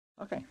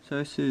Okay, so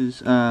this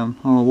is our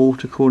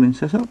water cooling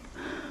setup,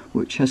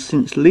 which has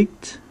since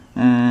leaked,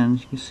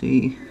 and you can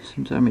see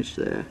some damage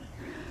there.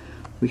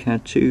 We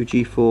had two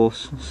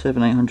GeForce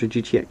 7800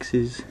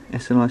 GTXs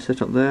SLI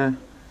set up there,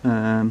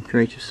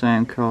 creative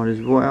sound card as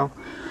well,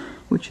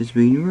 which has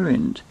been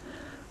ruined.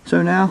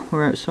 So now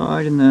we're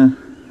outside in the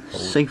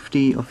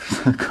safety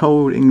of the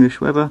cold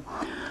English weather.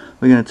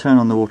 We're going to turn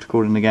on the water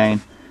cooling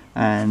again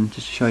and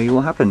just show you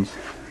what happens.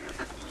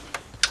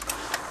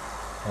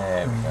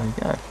 There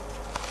we go.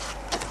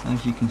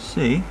 As you can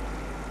see,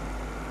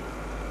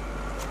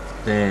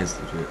 there's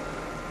the drip.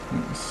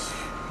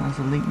 There's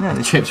a leak there.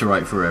 The chips are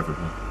right through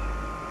everything.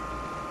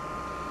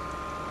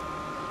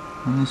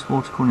 And this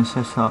water cooling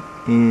setup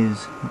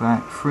is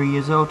about 3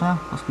 years old now,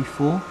 possibly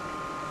 4.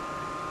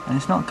 And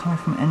it's not coming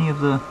from any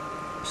of the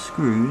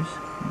screws,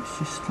 it's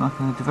just like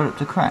developed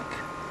a crack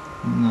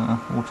in the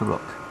water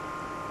block.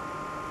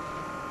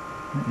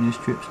 It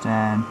just drips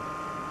down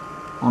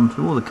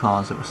onto all the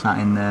cars that were sat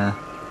in there,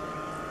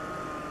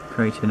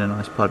 creating a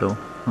nice puddle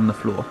on the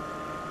floor.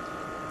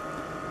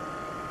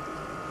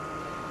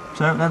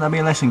 So that'll be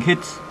a lesson,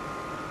 kids.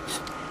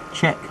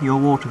 Check your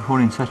water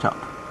cooling setup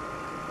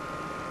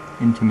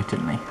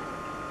intermittently.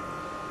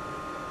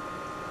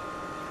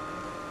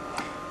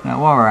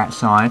 Now while we're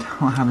outside,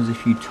 what happens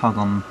if you tug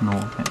on the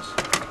wires?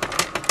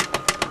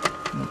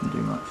 It doesn't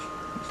do much.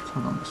 Let's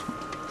tug on this one.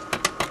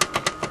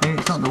 Maybe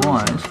it's not the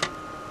wires.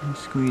 You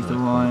squeeze the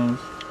wires.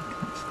 You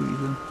can't squeeze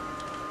them.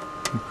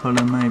 You pull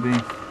them maybe.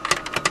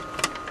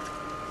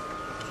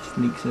 Just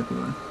leaks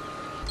everywhere.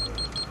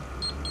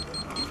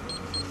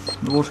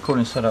 The water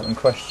cooling setup in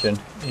question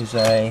is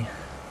a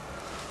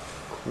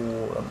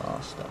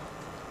Quartermaster.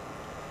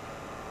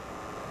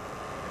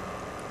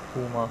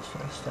 Quartermaster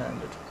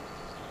standard.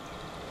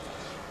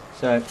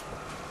 So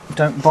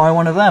don't buy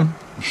one of them,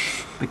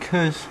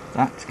 because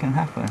that can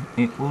happen.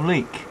 It will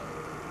leak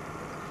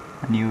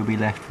and you will be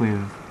left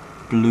with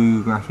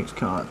blue graphics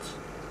cards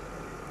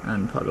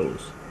and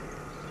puddles.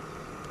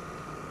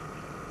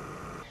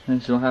 And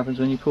this is what happens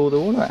when you pull the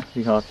water out. It'll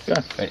be hard to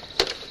go. Right.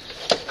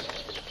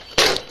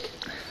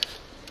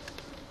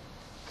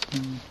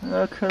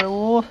 Look at the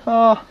water!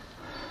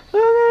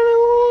 Look at the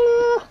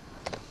water!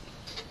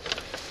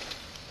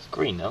 It's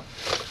green now.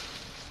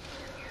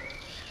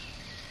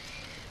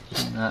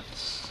 And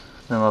that's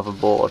the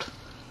motherboard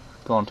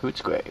gone to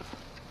its grave.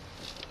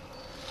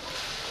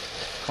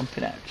 Pump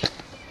it out.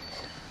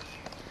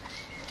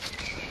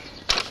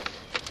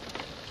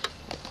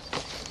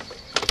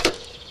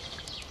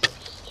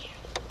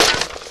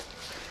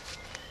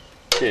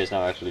 Cheers,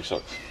 now actually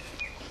sucks.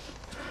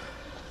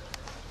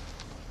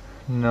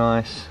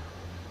 Nice.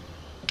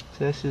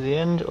 So this is the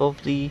end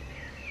of the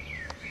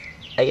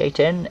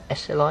A8N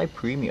SLI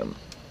Premium.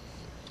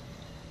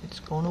 It's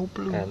gone all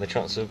blue. And the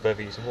chance of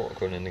ever using water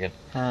cooling again.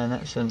 And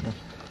that's an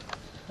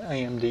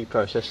AMD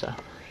processor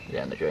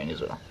down the drain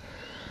as well.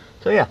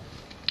 So yeah,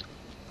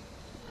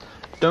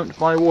 don't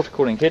buy water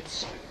cooling,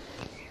 kids.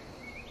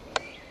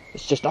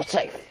 It's just not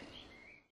safe.